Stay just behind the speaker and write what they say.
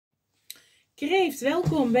Kreeft,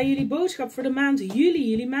 welkom bij jullie boodschap voor de maand juli,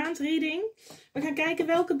 jullie maandreading. We gaan kijken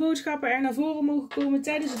welke boodschappen er naar voren mogen komen.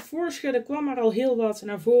 Tijdens het voorschudden kwam er al heel wat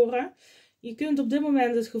naar voren. Je kunt op dit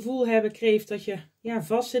moment het gevoel hebben, Kreeft, dat je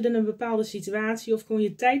vastzit in een bepaalde situatie of gewoon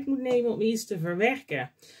je tijd moet nemen om iets te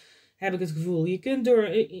verwerken. Heb ik het gevoel. Je kunt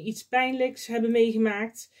door iets pijnlijks hebben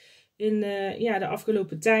meegemaakt in de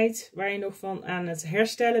afgelopen tijd, waar je nog van aan het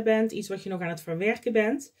herstellen bent, iets wat je nog aan het verwerken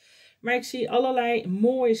bent. Maar ik zie allerlei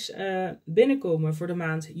moois binnenkomen voor de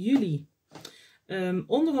maand juli.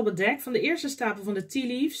 Onder op het dek van de eerste stapel van de tea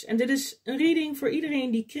leaves. En dit is een reading voor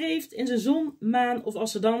iedereen die kreeft in zijn zon, maan of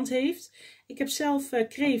ascendant heeft. Ik heb zelf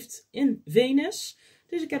kreeft in Venus.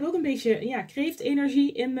 Dus ik heb ook een beetje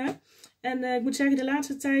kreeftenergie in me. En ik moet zeggen, de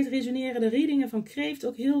laatste tijd resoneren de readingen van kreeft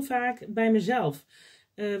ook heel vaak bij mezelf.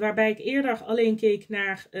 Waarbij ik eerder alleen keek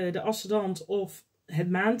naar de ascendant of het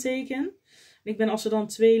maanteken. Ik ben ascendant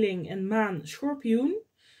tweeling en maan schorpioen.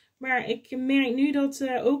 Maar ik merk nu dat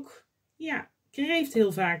ook kreeft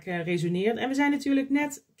heel vaak resoneert. En we zijn natuurlijk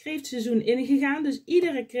net kreeftseizoen ingegaan. Dus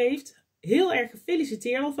iedere kreeft heel erg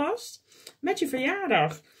gefeliciteerd alvast met je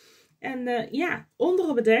verjaardag. En onder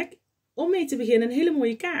op het dek, om mee te beginnen, een hele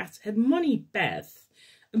mooie kaart. Het Money Path.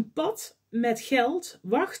 Een pad met geld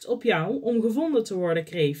wacht op jou om gevonden te worden,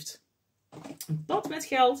 kreeft. Een pad met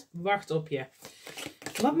geld wacht op je.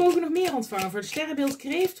 Wat mogen we nog meer ontvangen voor het sterrenbeeld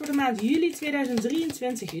kreeft voor de maand juli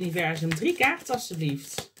 2023 universum? 3 kaarten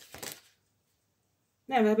alstublieft.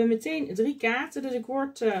 Nou, we hebben meteen 3 kaarten, dus ik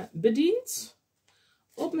word bediend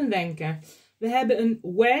op mijn wenken. We hebben een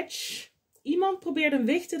wedge. Iemand probeert een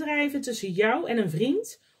weg te drijven tussen jou en een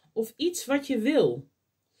vriend of iets wat je wil.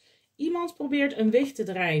 Iemand probeert een weg te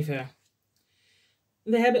drijven.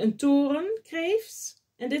 We hebben een toren, kreeft.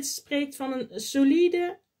 En dit spreekt van een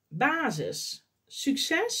solide basis.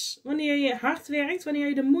 Succes, wanneer je hard werkt, wanneer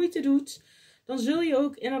je de moeite doet, dan zul je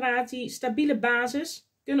ook inderdaad die stabiele basis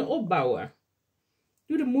kunnen opbouwen.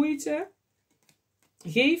 Doe de moeite.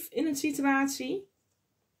 Geef in een situatie.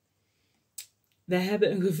 We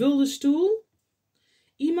hebben een gevulde stoel.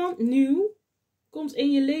 Iemand nieuw komt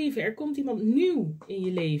in je leven. Er komt iemand nieuw in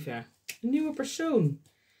je leven. Een nieuwe persoon.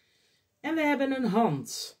 En we hebben een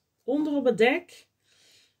hand. Onder op het dek.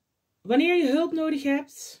 Wanneer je hulp nodig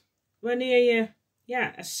hebt. Wanneer je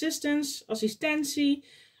assistentie,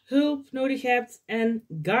 hulp nodig hebt en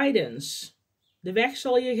guidance. De weg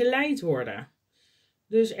zal je geleid worden.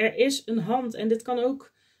 Dus er is een hand en dit kan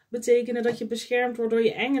ook betekenen dat je beschermd wordt door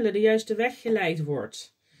je engelen, de juiste weg geleid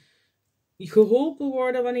wordt. Geholpen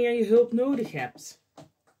worden wanneer je hulp nodig hebt.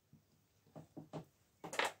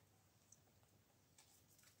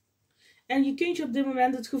 En je kunt je op dit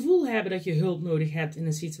moment het gevoel hebben dat je hulp nodig hebt in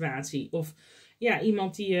een situatie. Of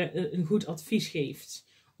iemand die je een goed advies geeft.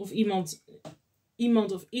 Of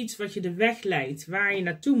iemand of iets wat je de weg leidt, waar je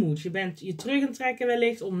naartoe moet. Je bent je terug aan het trekken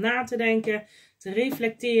wellicht om na te denken, te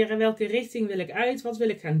reflecteren. Welke richting wil ik uit? Wat wil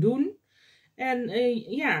ik gaan doen? En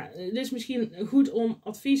het is misschien goed om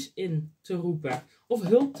advies in te roepen. Of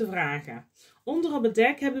hulp te vragen. Onder op het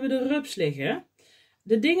dek hebben we de rups liggen.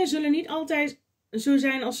 De dingen zullen niet altijd zo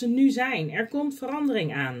zijn als ze nu zijn. Er komt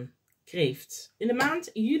verandering aan. Kreeft. In de maand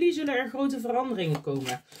juli zullen er grote veranderingen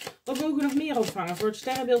komen. Wat mogen we nog meer ontvangen voor het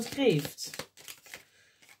sterrenbeeld kreeft?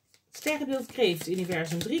 Sterrenbeeld kreeft,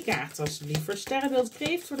 universum. 3 kaarten alsjeblieft. Voor het sterrenbeeld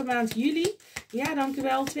kreeft voor de maand juli. Ja, dank u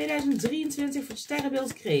wel. 2023 voor het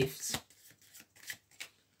sterrenbeeld kreeft.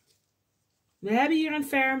 We hebben hier een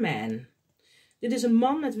fair man. Dit is een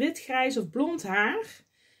man met wit, grijs of blond haar.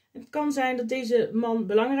 Het kan zijn dat deze man een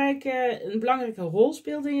belangrijke rol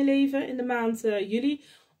speelt in je leven in de maand juli.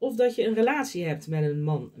 Of dat je een relatie hebt met een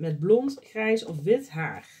man met blond, grijs of wit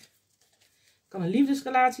haar. Het kan een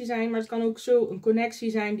liefdesrelatie zijn, maar het kan ook zo een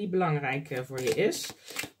connectie zijn die belangrijk voor je is.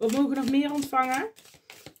 Wat mogen we nog meer ontvangen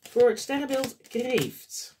voor het sterrenbeeld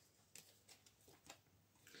kreeft?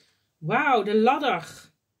 Wauw, de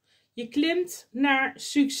ladder. Je klimt naar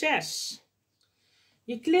succes.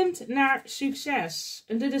 Je klimt naar succes.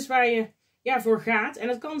 En dit is waar je voor gaat. En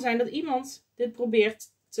het kan zijn dat iemand dit probeert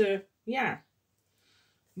te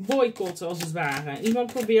boycotten als het ware.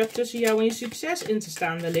 Iemand probeert tussen jou en je succes in te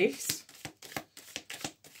staan wellicht.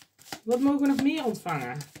 Wat mogen we nog meer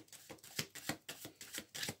ontvangen?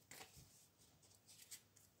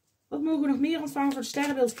 Wat mogen we nog meer ontvangen voor het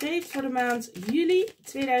sterrenbeeld kreeft voor de maand juli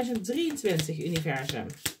 2023 universum?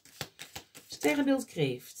 Sterrenbeeld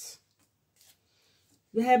kreeft.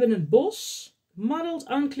 We hebben een bos. Muddled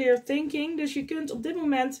unclear thinking. Dus je kunt op dit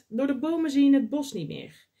moment door de bomen zien het bos niet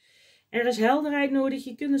meer. Er is helderheid nodig.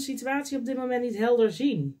 Je kunt de situatie op dit moment niet helder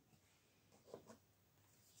zien.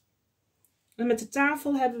 En met de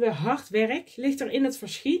tafel hebben we hard werk. Ligt er in het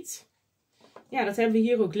verschiet. Ja, dat hebben we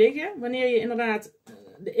hier ook liggen. Wanneer je inderdaad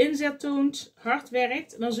de inzet toont, hard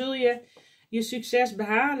werkt, dan zul je je succes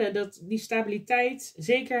behalen. Die stabiliteit,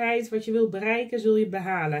 zekerheid, wat je wilt bereiken, zul je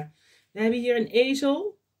behalen. We hebben hier een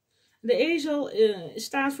ezel. De ezel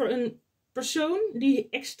staat voor een persoon die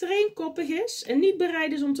extreem koppig is en niet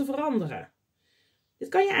bereid is om te veranderen. Dit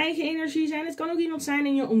kan je eigen energie zijn, het kan ook iemand zijn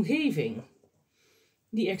in je omgeving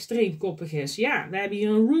die extreem koppig is. Ja, we hebben hier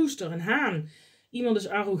een rooster, een haan. Iemand is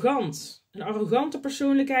arrogant. Een arrogante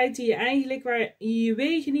persoonlijkheid die je eigenlijk waar je je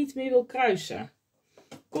wegen niet mee wil kruisen.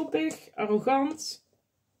 Koppig, arrogant.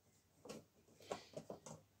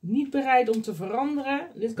 Niet bereid om te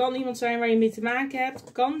veranderen. Dit kan iemand zijn waar je mee te maken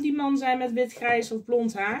hebt. Kan die man zijn met wit, grijs of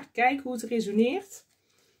blond haar. Kijk hoe het resoneert.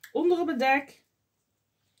 Onder op het dek.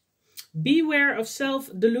 Beware of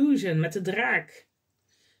self-delusion met de draak.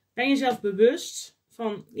 Ben je zelf bewust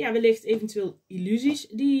van, ja, wellicht eventueel illusies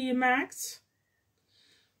die je maakt.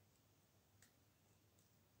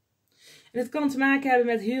 En het kan te maken hebben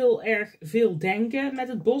met heel erg veel denken. Met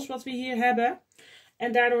het bos wat we hier hebben.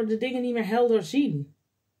 En daardoor de dingen niet meer helder zien.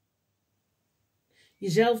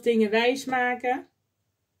 Jezelf dingen wijsmaken.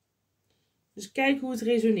 Dus kijk hoe het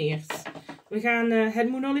resoneert. We gaan het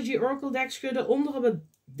Moonology orakeldeck schudden. Onder op het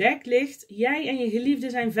dek ligt: jij en je geliefde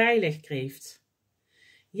zijn veilig, Kreeft.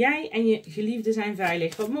 Jij en je geliefde zijn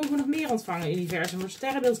veilig. Wat mogen we nog meer ontvangen, universum, voor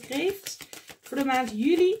sterrenbeeld Kreeft? Voor de maand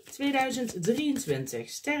juli 2023.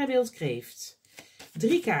 Sterrenbeeld Kreeft.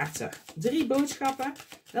 3 kaarten. 3 boodschappen.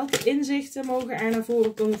 Welke inzichten mogen er naar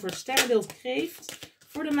voren komen voor sterrenbeeld Kreeft?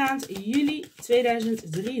 Voor de maand juli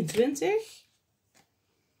 2023.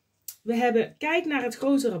 We hebben kijk naar het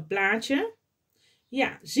grotere plaatje.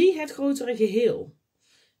 Ja, zie het grotere geheel.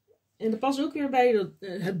 En dat past ook weer bij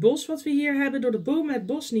het bos wat we hier hebben. Door de bomen het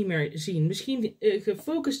bos niet meer zien. Misschien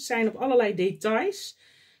gefocust zijn op allerlei details.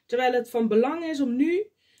 Terwijl het van belang is om nu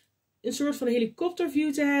een soort van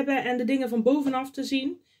helikopterview te hebben. En de dingen van bovenaf te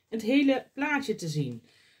zien. Het hele plaatje te zien.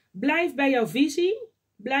 Blijf bij jouw visie.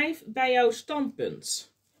 Blijf bij jouw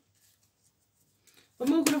standpunt. Wat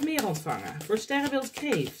mogen we nog meer ontvangen? Voor sterrenbeeld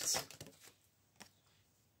Kreeft.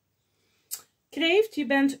 Kreeft, je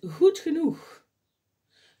bent goed genoeg.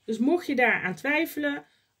 Dus mocht je daaraan twijfelen,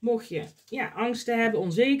 mocht je angsten hebben,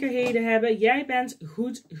 onzekerheden hebben, jij bent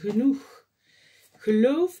goed genoeg.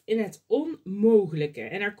 Geloof in het onmogelijke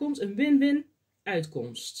en er komt een win-win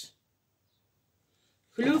uitkomst.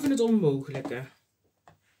 Geloof in het onmogelijke.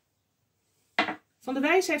 Van de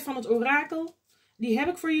wijsheid van het orakel, die heb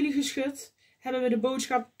ik voor jullie geschud, hebben we de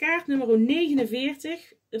boodschap kaart nummer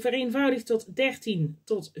 49, vereenvoudigd tot 13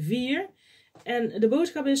 tot 4. En de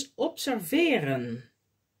boodschap is observeren.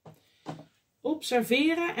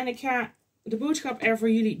 Observeren. En ik ga de boodschap er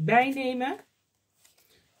voor jullie bij nemen.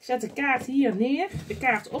 Ik zet de kaart hier neer. De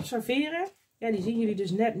kaart observeren. Ja, die zien jullie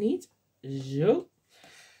dus net niet. Zo.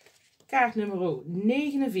 Kaart nummer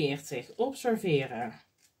 49. Observeren.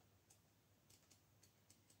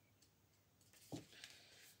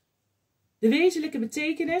 De wezenlijke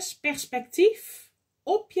betekenis, perspectief,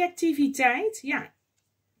 objectiviteit. Ja,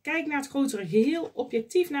 kijk naar het grotere geheel,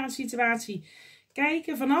 objectief naar een situatie.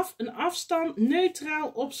 Kijken vanaf een afstand, neutraal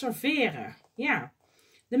observeren. Ja,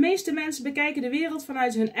 de meeste mensen bekijken de wereld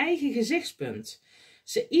vanuit hun eigen gezichtspunt.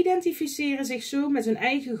 Ze identificeren zich zo met hun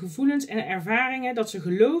eigen gevoelens en ervaringen dat ze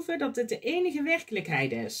geloven dat dit de enige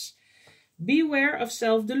werkelijkheid is. Beware of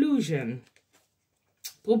self-delusion.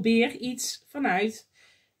 Probeer iets vanuit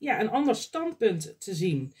een ander standpunt te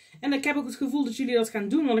zien. En ik heb ook het gevoel dat jullie dat gaan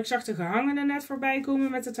doen, want ik zag de gehangene net voorbij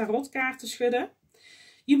komen met de tarotkaarten schudden.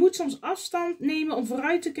 Je moet soms afstand nemen om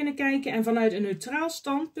vooruit te kunnen kijken en vanuit een neutraal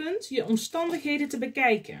standpunt je omstandigheden te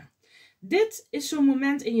bekijken. Dit is zo'n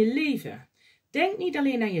moment in je leven. Denk niet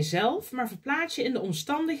alleen aan jezelf, maar verplaats je in de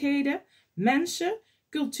omstandigheden, mensen,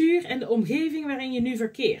 cultuur en de omgeving waarin je nu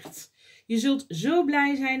verkeert. Je zult zo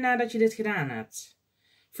blij zijn nadat je dit gedaan hebt.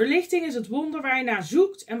 Verlichting is het wonder waar je naar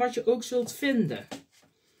zoekt en wat je ook zult vinden.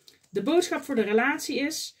 De boodschap voor de relatie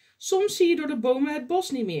is: soms zie je door de bomen het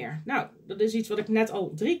bos niet meer. Nou, dat is iets wat ik net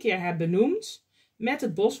al 3 keer heb benoemd. Met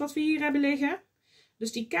het bos wat we hier hebben liggen.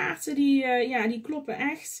 Dus die kaarten die kloppen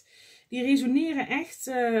echt. Die resoneren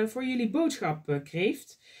echt voor jullie boodschap,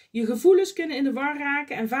 Kreeft. Je gevoelens kunnen in de war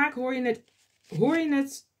raken en vaak hoor je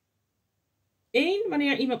het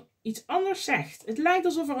wanneer iemand iets anders zegt. Het lijkt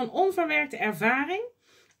alsof er een onverwerkte ervaring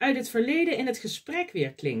uit het verleden in het gesprek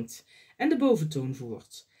weer klinkt en de boventoon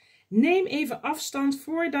voert. Neem even afstand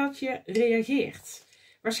voordat je reageert.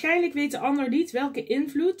 Waarschijnlijk weet de ander niet welke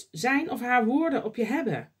invloed zijn of haar woorden op je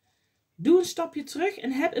hebben. Doe een stapje terug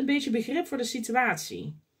en heb een beetje begrip voor de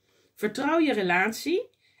situatie. Vertrouw je relatie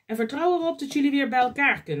en vertrouw erop dat jullie weer bij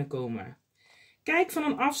elkaar kunnen komen. Kijk van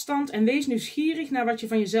een afstand en wees nieuwsgierig naar wat je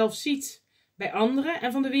van jezelf ziet, bij anderen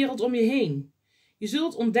en van de wereld om je heen. Je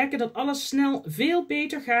zult ontdekken dat alles snel veel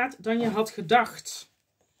beter gaat dan je had gedacht.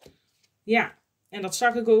 Ja, en dat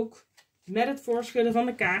zag ik ook met het voorschudden van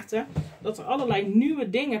de kaarten, dat er allerlei nieuwe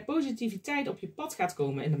dingen, positiviteit op je pad gaat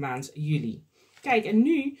komen in de maand juli. Kijk, en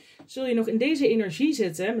nu zul je nog in deze energie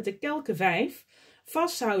zitten met de kelken 5,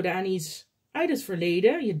 vasthouden aan iets uit het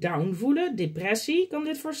verleden, je down voelen, depressie kan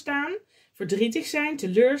dit voor staan, verdrietig zijn,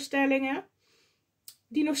 teleurstellingen,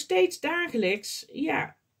 die nog steeds dagelijks,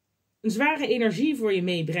 ja, een zware energie voor je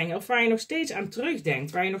meebrengen, of waar je nog steeds aan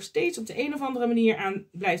terugdenkt, waar je nog steeds op de een of andere manier aan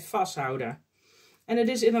blijft vasthouden. En het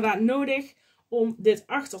is inderdaad nodig om dit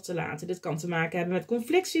achter te laten. Dit kan te maken hebben met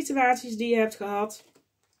conflict situaties die je hebt gehad,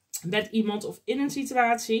 met iemand of in een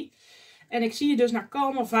situatie. En ik zie je dus naar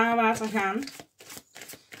kalmer vaarwater gaan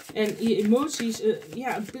en je emoties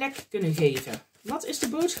een plek kunnen geven. Wat is de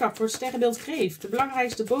boodschap voor het sterrenbeeld Kreeft? De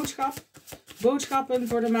belangrijkste boodschappen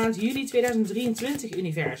voor de maand juli 2023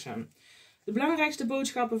 universum. De belangrijkste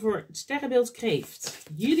boodschappen voor het sterrenbeeld Kreeft.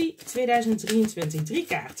 Juli 2023. 3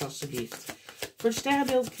 kaarten alsjeblieft. Voor het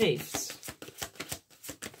sterrenbeeld Kreeft.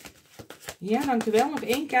 Ja, dankjewel. Nog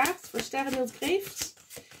 1 kaart voor het sterrenbeeld Kreeft.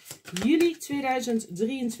 Juli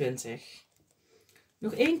 2023.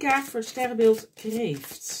 Nog 1 kaart voor het sterrenbeeld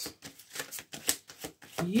Kreeft.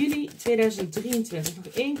 Juli 2023. Nog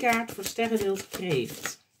 1 kaart voor het sterrenbeeld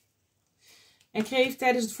Kreeft. En Kreeft,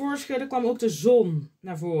 tijdens het voorschudden kwam ook de zon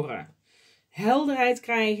naar voren. Helderheid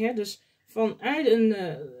krijgen, dus vanuit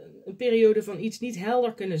een periode van iets niet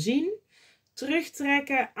helder kunnen zien.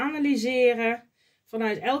 Terugtrekken, analyseren,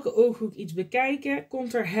 vanuit elke ooghoek iets bekijken,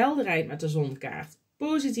 komt er helderheid met de zonkaart.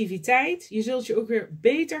 Positiviteit, je zult je ook weer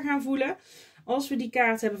beter gaan voelen. Als we die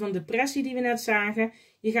kaart hebben van depressie die we net zagen,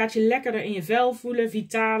 je gaat je lekkerder in je vel voelen,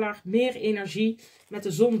 vitaler, meer energie met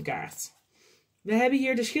de zonkaart. We hebben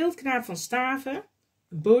hier de schildknaap van staven.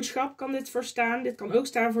 Een boodschap kan dit voor staan. Dit kan ook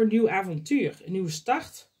staan voor een nieuw avontuur, een nieuwe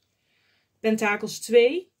start. Pentakels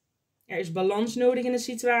 2. Er is balans nodig in de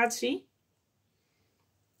situatie.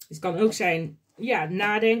 Het kan ook zijn, ja,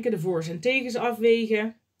 nadenken, de voor's en tegens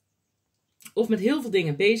afwegen. Of met heel veel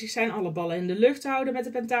dingen bezig zijn, alle ballen in de lucht houden met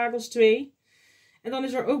de pentakels 2. En dan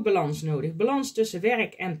is er ook balans nodig. Balans tussen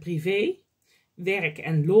werk en privé. Werk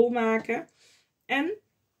en lol maken. En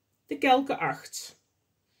de kelken 8.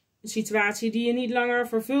 Een situatie die je niet langer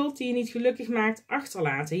vervult, die je niet gelukkig maakt,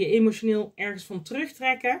 achterlaten. Je emotioneel ergens van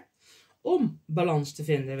terugtrekken om balans te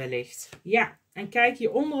vinden wellicht. Ja, en kijk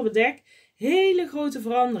hieronder op het dek. Hele grote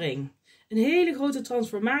verandering. Een hele grote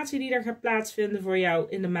transformatie die er gaat plaatsvinden voor jou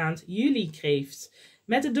in de maand juli Kreeft.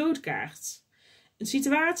 Met de doodkaart. Een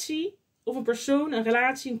situatie of een persoon, een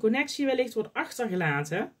relatie, een connectie wellicht wordt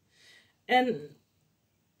achtergelaten. En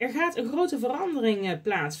er gaat een grote verandering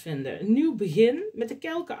plaatsvinden. Een nieuw begin. Met de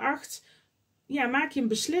kelken 8 ja, maak je een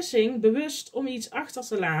beslissing bewust om iets achter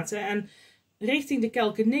te laten. En richting de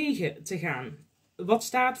kelken 9 te gaan. Wat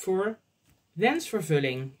staat voor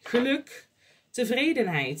wensvervulling, geluk,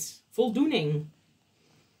 tevredenheid, voldoening.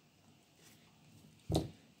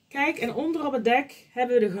 Kijk, en onder op het dek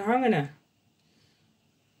hebben we de gehangene.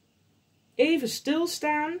 Even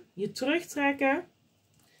stilstaan, je terugtrekken.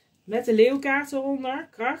 Met de leeuwkaart eronder,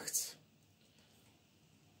 kracht.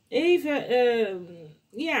 Even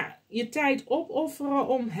je tijd opofferen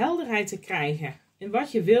om helderheid te krijgen in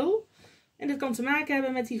wat je wil. En dat kan te maken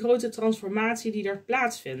hebben met die grote transformatie die er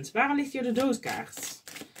plaatsvindt. Waarom ligt hier de doodkaart?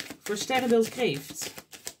 Voor sterrenbeeld Kreeft.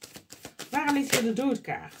 Waarom ligt hier de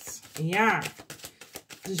doodkaart? Ja,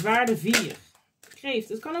 de zwaarde 4. Kreeft.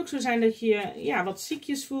 Het kan ook zo zijn dat je wat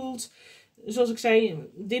ziekjes voelt. Zoals ik zei,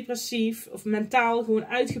 depressief of mentaal gewoon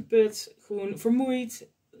uitgeput, gewoon vermoeid.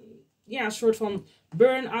 Ja, een soort van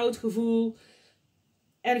burn-out gevoel.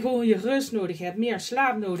 En gewoon je rust nodig hebt, meer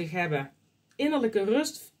slaap nodig hebben. Innerlijke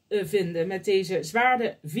rust vinden met deze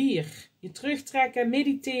zwaarde 4. Je terugtrekken,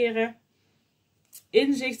 mediteren,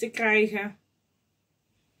 inzichten krijgen.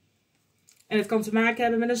 En het kan te maken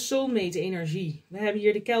hebben met een soulmate energie. We hebben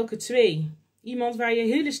hier de kelken 2. Iemand waar je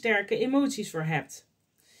hele sterke emoties voor hebt.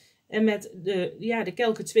 En met de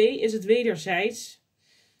kelken 2 is het wederzijds.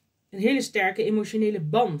 Een hele sterke emotionele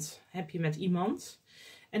band heb je met iemand.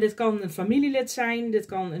 En dit kan een familielid zijn, dit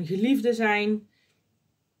kan een geliefde zijn.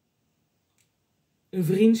 Een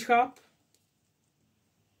vriendschap.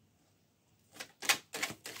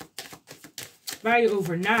 Waar je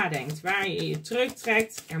over nadenkt, waar je je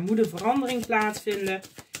terugtrekt. Er moet een verandering plaatsvinden.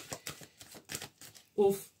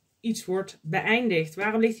 Of iets wordt beëindigd.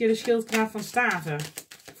 Waarom ligt hier de schildknaap van staven?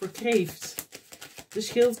 Voor Kreeft. De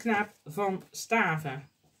schildknaap van staven.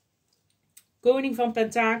 Koning van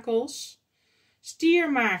pentakels.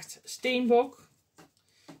 Stier, maagd, steenbok.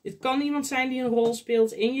 Dit kan iemand zijn die een rol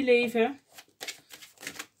speelt in je leven.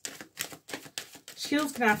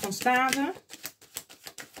 Schildknaap van staven.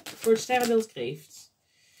 Voor het sterrenbeeld Kreeft.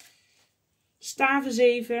 Staven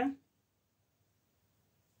 7.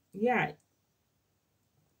 Ja.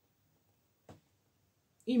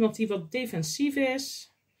 Iemand die wat defensief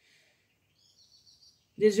is.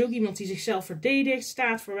 Dit is ook iemand die zichzelf verdedigt.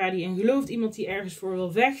 Staat voor waar hij in gelooft. Iemand die ergens voor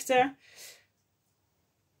wil vechten.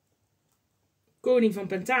 Koning van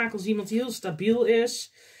Pentakels. Iemand die heel stabiel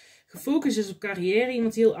is. Gefocust is op carrière.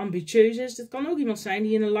 Iemand die heel ambitieus is. Dit kan ook iemand zijn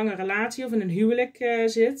die in een lange relatie of in een huwelijk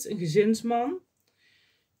zit. Een gezinsman.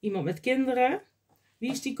 Iemand met kinderen.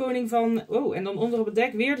 Wie is die koning van... Oh, en dan onder op het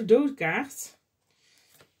dek weer de doodkaart.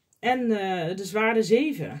 En de zwaarde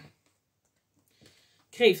 7.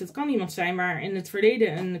 Kreeft, het kan iemand zijn waar in het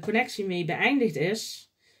verleden een connectie mee beëindigd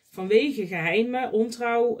is. Vanwege geheimen,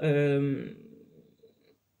 ontrouw,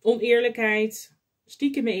 oneerlijkheid,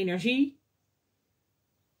 stiekeme energie.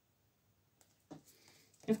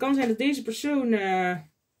 Het kan zijn dat deze persoon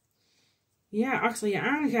achter je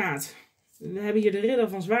aangaat. We hebben hier de ridder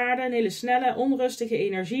van zwaarden, een hele snelle, onrustige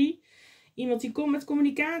energie. Iemand die komt met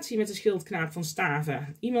communicatie met de schildknaap van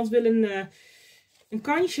staven. Iemand wil een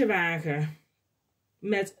kansje wagen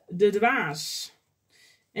met de dwaas.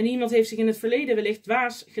 En iemand heeft zich in het verleden wellicht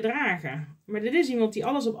dwaas gedragen. Maar dit is iemand die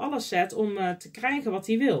alles op alles zet om te krijgen wat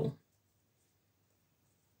hij wil.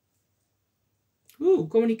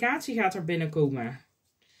 Communicatie gaat er binnenkomen.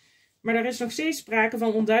 Maar er is nog steeds sprake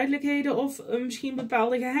van onduidelijkheden of misschien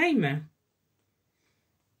bepaalde geheimen.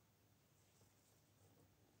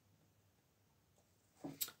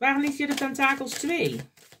 Waarom ligt hier de Pentakels 2?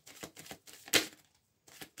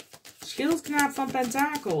 Schildknaap van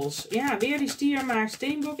Pentakels. Ja, weer die stier, maag,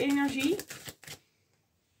 steenbok energie.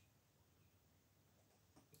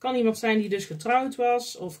 Kan iemand zijn die dus getrouwd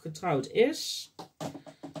was of getrouwd is.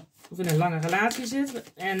 Of in een lange relatie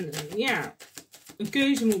zit. En ja, een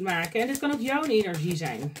keuze moet maken. En dit kan ook jouw energie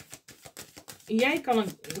zijn. Jij kan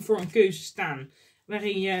voor een keuze staan.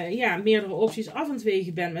 Waarin je meerdere opties af aan het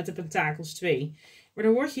wegen bent met de Pentakels 2. Maar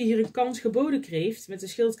dan word je hier een kans geboden, Kreeft, met de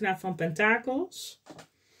schildknaap van Pentakels.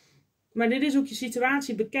 Maar dit is ook je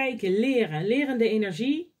situatie bekijken, leren. Lerende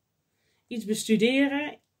energie. Iets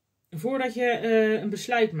bestuderen voordat je een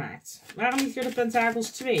besluit maakt. Waarom ligt hier de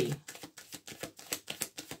Pentakels 2?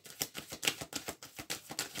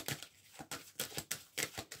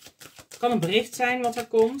 Het kan een bericht zijn wat er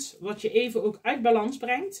komt. Wat je even ook uit balans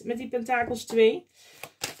brengt met die Pentakels 2.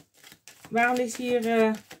 Waarom ligt hier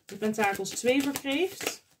de Pentakels 2 voor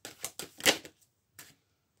Kreeft?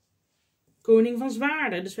 Koning van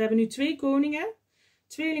zwaarden. Dus we hebben nu 2 koningen.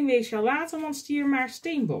 Tweeling, weegschaal, waterman, stier, maag,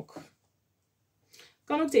 steenbok.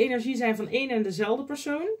 Kan ook de energie zijn van één en dezelfde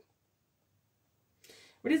persoon.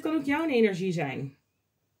 Maar dit kan ook jouw energie zijn.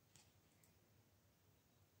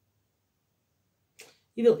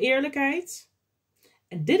 Je wil eerlijkheid.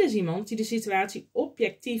 En dit is iemand die de situatie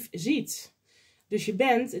objectief ziet. Dus je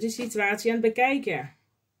bent de situatie aan het bekijken.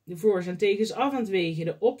 De voor's en tegens af aan het wegen.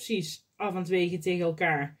 De opties af aan het wegen tegen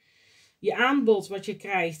elkaar. Je aanbod wat je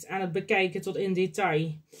krijgt aan het bekijken tot in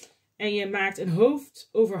detail. En je maakt een hoofd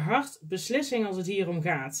over hart beslissing als het hier om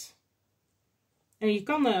gaat. En je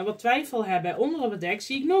kan wat twijfel hebben. Onder op het dek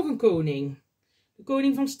zie ik nog een koning. De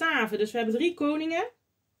koning van staven. Dus we hebben 3 koningen.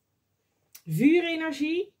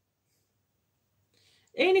 Vuurenergie.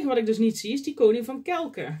 Het enige wat ik dus niet zie is die koning van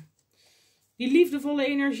kelken. Die liefdevolle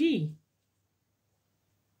energie.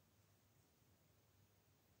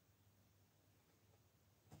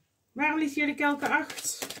 Waarom ligt hier de kelken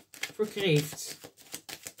 8 voor Kreeft?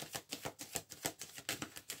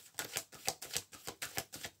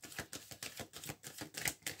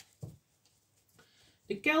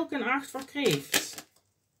 De kelken 8 voor Kreeft.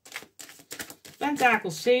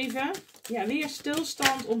 Pentakels 7. Ja, weer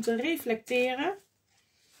stilstand om te reflecteren.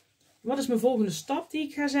 Wat is mijn volgende stap die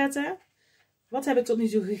ik ga zetten? Wat heb ik tot nu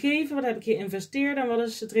toe gegeven? Wat heb ik geïnvesteerd? En wat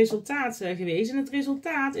is het resultaat geweest? En het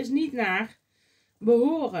resultaat is niet naar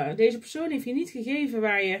behoren. Deze persoon heeft je niet gegeven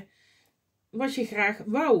wat je graag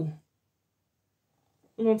wou.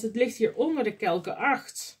 Want het ligt hier onder de kelken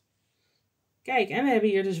 8. Kijk, en we hebben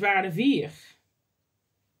hier de zwaarde 4.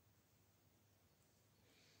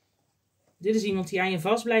 Dit is iemand die aan je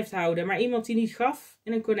vast blijft houden. Maar iemand die niet gaf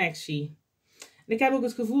in een connectie. En ik heb ook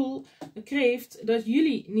het gevoel, Kreeft, dat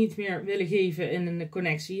jullie niet meer willen geven in een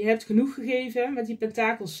connectie. Je hebt genoeg gegeven met die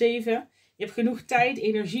Pentakels 7. Je hebt genoeg tijd,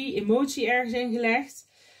 energie, emotie ergens ingelegd.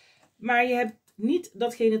 Maar je hebt niet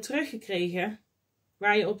datgene teruggekregen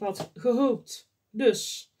waar je op had gehoopt.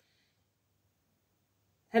 Dus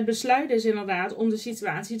het besluit is inderdaad om de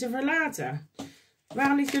situatie te verlaten.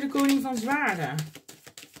 Waarom ligt er de koning van zwaarden?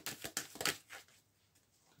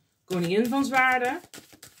 Koningin van zwaarden.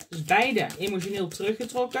 Dus beide emotioneel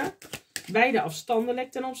teruggetrokken. Beide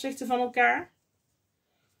afstandelijk ten opzichte van elkaar.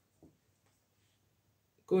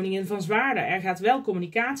 Koningin van zwaarden. Er gaat wel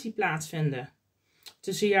communicatie plaatsvinden.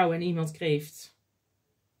 Tussen jou en iemand kreeft.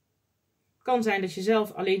 Het kan zijn dat je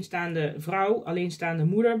zelf alleenstaande vrouw, alleenstaande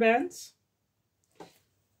moeder bent.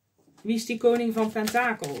 Wie is die koning van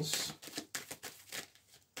pentakels?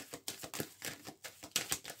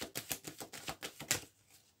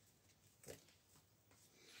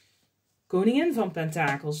 Koningin van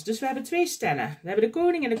pentakels. Dus we hebben twee stellen. We hebben de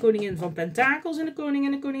koning en de koningin van pentakels en de koning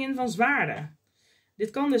en de koningin van zwaarden. Dit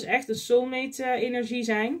kan dus echt een soulmate energie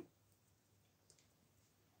zijn.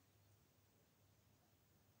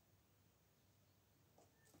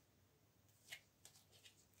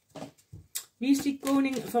 Wie is die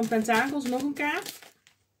koning van pentakels? Nog een kaart.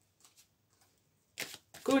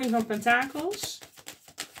 Koning van pentakels.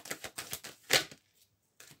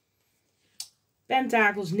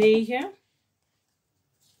 Pentakels 9.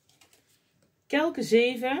 Kelken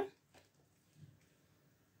 7.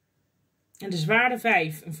 En de zwaarden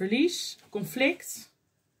 5. Een verlies, conflict.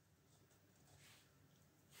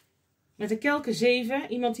 Met de kelken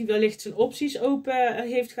 7. Iemand die wellicht zijn opties open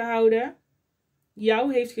heeft gehouden.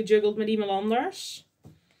 Jou heeft gejuggeld met iemand anders.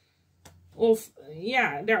 Of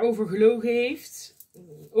ja, daarover gelogen heeft.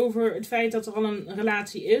 Over het feit dat er al een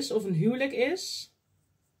relatie is of een huwelijk is.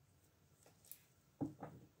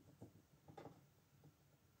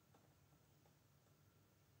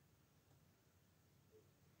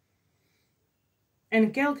 En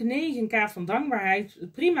een kelk 9, een kaart van dankbaarheid.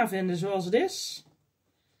 Het prima vinden zoals het is.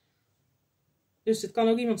 Dus het kan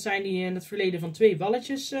ook iemand zijn die in het verleden van 2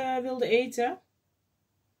 balletjes wilde eten.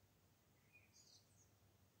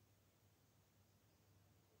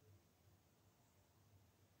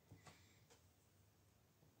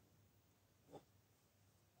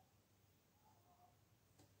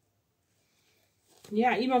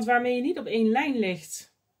 Ja, iemand waarmee je niet op één lijn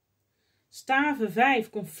ligt. Staven 5,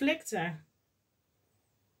 conflicten.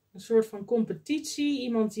 Een soort van competitie.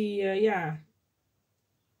 Iemand die ja,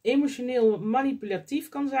 emotioneel manipulatief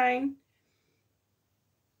kan zijn.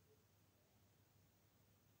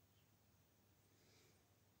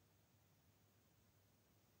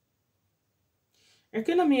 Er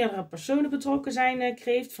kunnen meerdere personen betrokken zijn,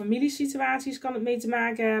 Kreeft. Familiesituaties kan het mee te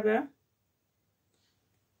maken hebben.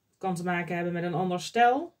 Het kan te maken hebben met een ander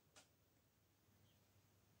stel.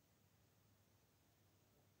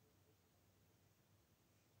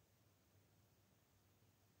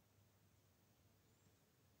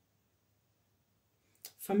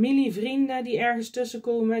 Familie, vrienden die ergens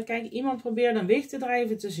tussenkomen. Kijk, iemand probeert een weg te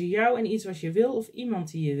drijven tussen jou en iets wat je wil of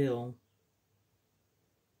iemand die je wil.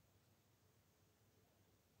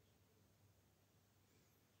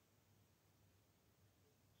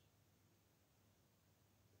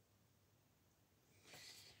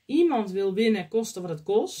 Iemand wil winnen, koste wat het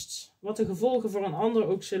kost. Wat de gevolgen voor een ander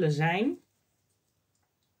ook zullen zijn.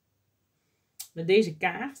 Met deze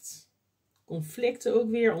kaart. Conflicten ook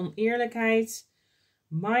weer, oneerlijkheid.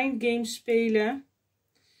 Mindgames spelen.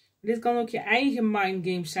 Dit kan ook je eigen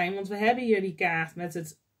mindgames zijn. Want we hebben hier die kaart met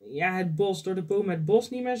het bos, door de boom het bos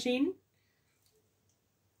niet meer zien.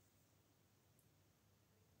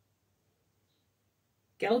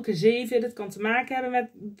 Kelken 7, dat kan te maken hebben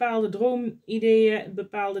met bepaalde droomideeën,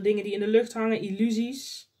 bepaalde dingen die in de lucht hangen,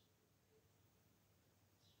 illusies.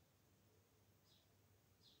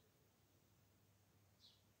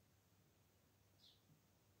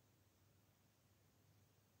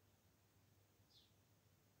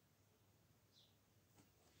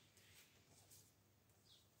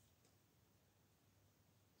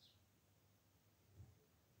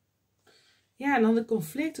 Ja, en dan de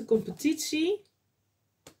conflict, de competitie.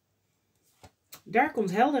 Daar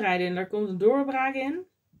komt helderheid in, daar komt een doorbraak in.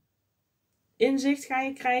 Inzicht ga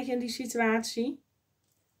je krijgen in die situatie.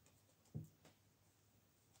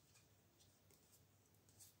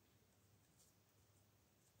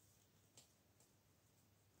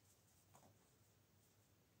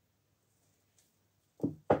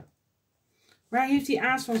 Waar heeft die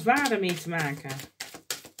aas van zwaarden mee te maken?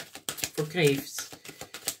 Voor Kreeft.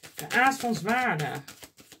 De aas van zwaarden.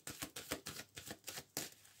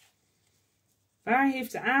 Waar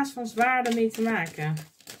heeft de aas van zwaarden mee te maken?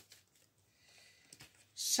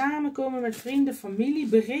 Samenkomen met vrienden, familie,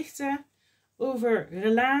 berichten over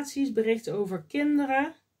relaties, berichten over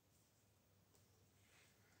kinderen.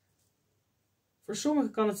 Voor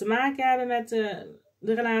sommigen kan het te maken hebben met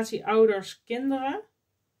de relatie ouders-kinderen.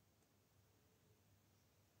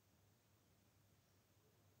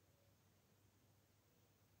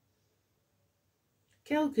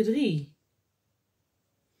 Kelken 3.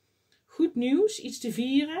 goed nieuws, iets te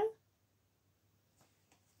vieren.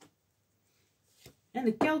 En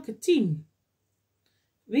de kelken 10.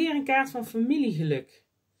 Weer een kaart van familiegeluk.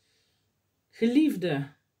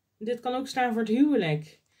 Geliefde. Dit kan ook staan voor het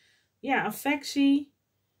huwelijk. Ja, affectie.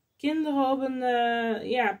 Kinderen op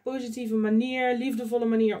een positieve manier, liefdevolle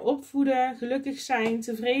manier opvoeden. Gelukkig zijn,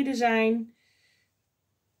 tevreden zijn.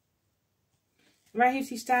 Waar heeft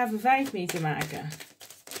die staven 5 mee te maken?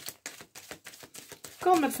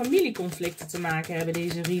 Kan met familieconflicten te maken hebben,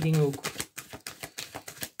 deze reading ook.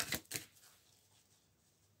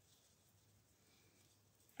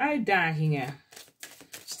 Uitdagingen.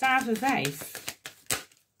 Staven 5.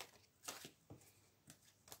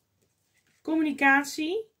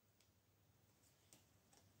 Communicatie.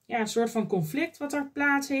 Ja, een soort van conflict wat er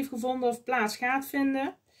plaats heeft gevonden of plaats gaat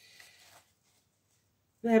vinden.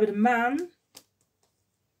 We hebben de maan.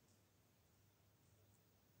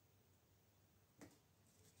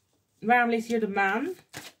 Waarom ligt hier de maan?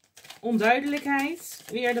 Onduidelijkheid.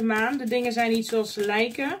 Weer de maan. De dingen zijn niet zoals ze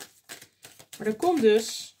lijken. Maar er komt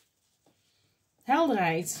dus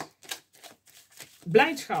helderheid.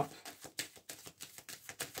 Blijdschap.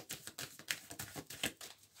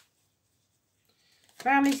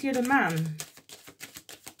 Waarom ligt hier de maan?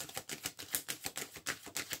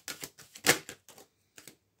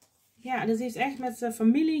 Ja, dit heeft echt met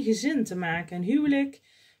familie, gezin te maken. Een huwelijk,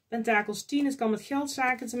 pentakels 10, het kan met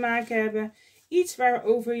geldzaken te maken hebben. Iets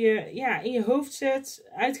waarover je in je hoofd zit,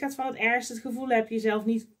 uitgaat van het ergste, het gevoel heb je jezelf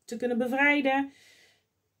niet te kunnen bevrijden.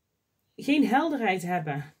 Geen helderheid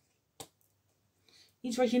hebben.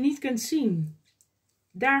 Iets wat je niet kunt zien.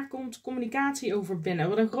 Daar komt communicatie over binnen,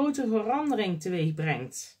 wat een grote verandering teweeg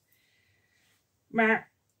brengt.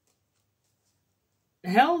 Maar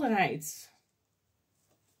helderheid.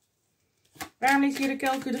 Waarom ligt hier de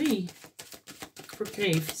kelken 3? Voor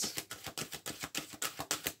Kreeft.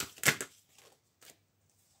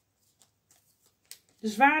 De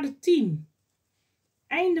zwaarde 10.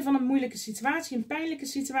 Einde van een moeilijke situatie, een pijnlijke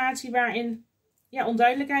situatie waarin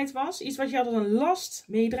onduidelijkheid was. Iets wat je altijd een last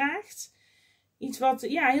meedraagt. Iets wat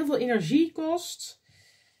heel veel energie kost.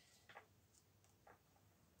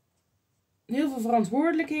 Heel veel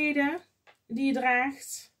verantwoordelijkheden die je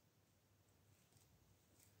draagt.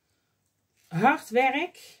 Hard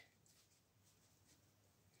werk.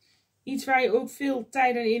 Iets waar je ook veel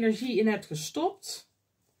tijd en energie in hebt gestopt.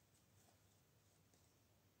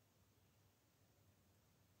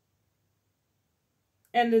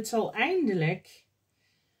 En dit zal eindelijk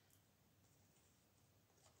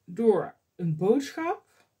door een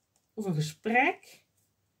boodschap of een gesprek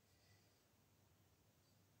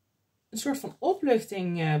een soort van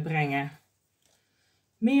opluchting brengen.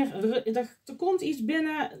 Er komt iets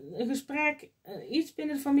binnen een gesprek, iets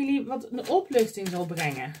binnen de familie wat een opluchting zal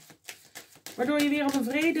brengen. Waardoor je weer op een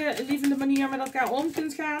vredelievende manier met elkaar om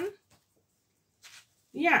kunt gaan.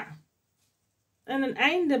 Ja. En een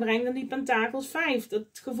einde brengt aan die pentakels 5.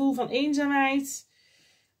 Dat gevoel van eenzaamheid.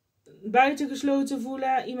 Buitengesloten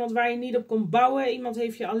voelen. Iemand waar je niet op kon bouwen. Iemand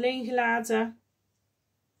heeft je alleen gelaten.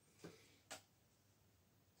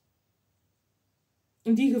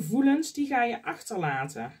 En die gevoelens, die ga je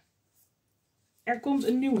achterlaten. Er komt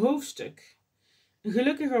een nieuw hoofdstuk. Een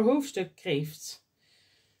gelukkiger hoofdstuk, Kreeft.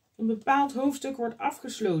 Een bepaald hoofdstuk wordt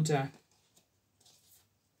afgesloten.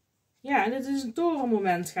 Ja, en dit is een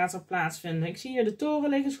torenmoment gaat er plaatsvinden. Ik zie hier de toren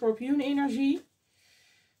liggen, schorpioenenergie.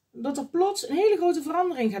 Dat er plots een hele grote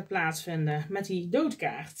verandering gaat plaatsvinden met die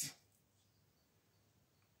doodkaart.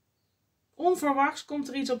 Onverwachts komt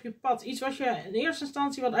er iets op je pad. Iets wat je in eerste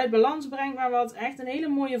instantie wat uit balans brengt, maar wat echt een hele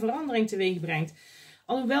mooie verandering teweeg brengt.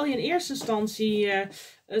 Alhoewel je in eerste instantie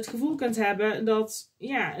het gevoel kunt hebben dat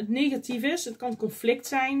het negatief is. Het kan conflict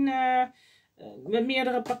zijn met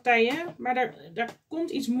meerdere partijen. Maar daar komt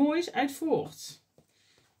iets moois uit voort.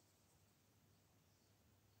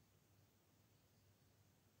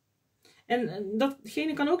 En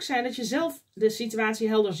datgene kan ook zijn dat je zelf de situatie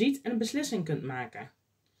helder ziet en een beslissing kunt maken.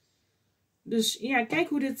 Dus kijk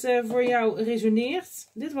hoe dit voor jou resoneert.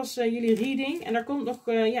 Dit was jullie reading. En er komt nog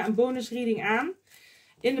een bonus reading aan.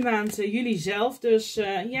 In de maand juli zelf. Dus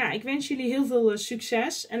ik wens jullie heel veel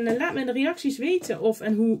succes. En laat me in de reacties weten of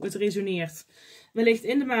en hoe het resoneert. Wellicht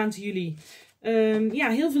in de maand juli.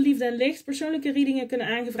 Heel veel liefde en licht. Persoonlijke readingen kunnen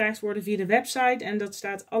aangevraagd worden via de website. En dat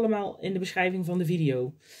staat allemaal in de beschrijving van de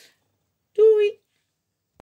video. Doei!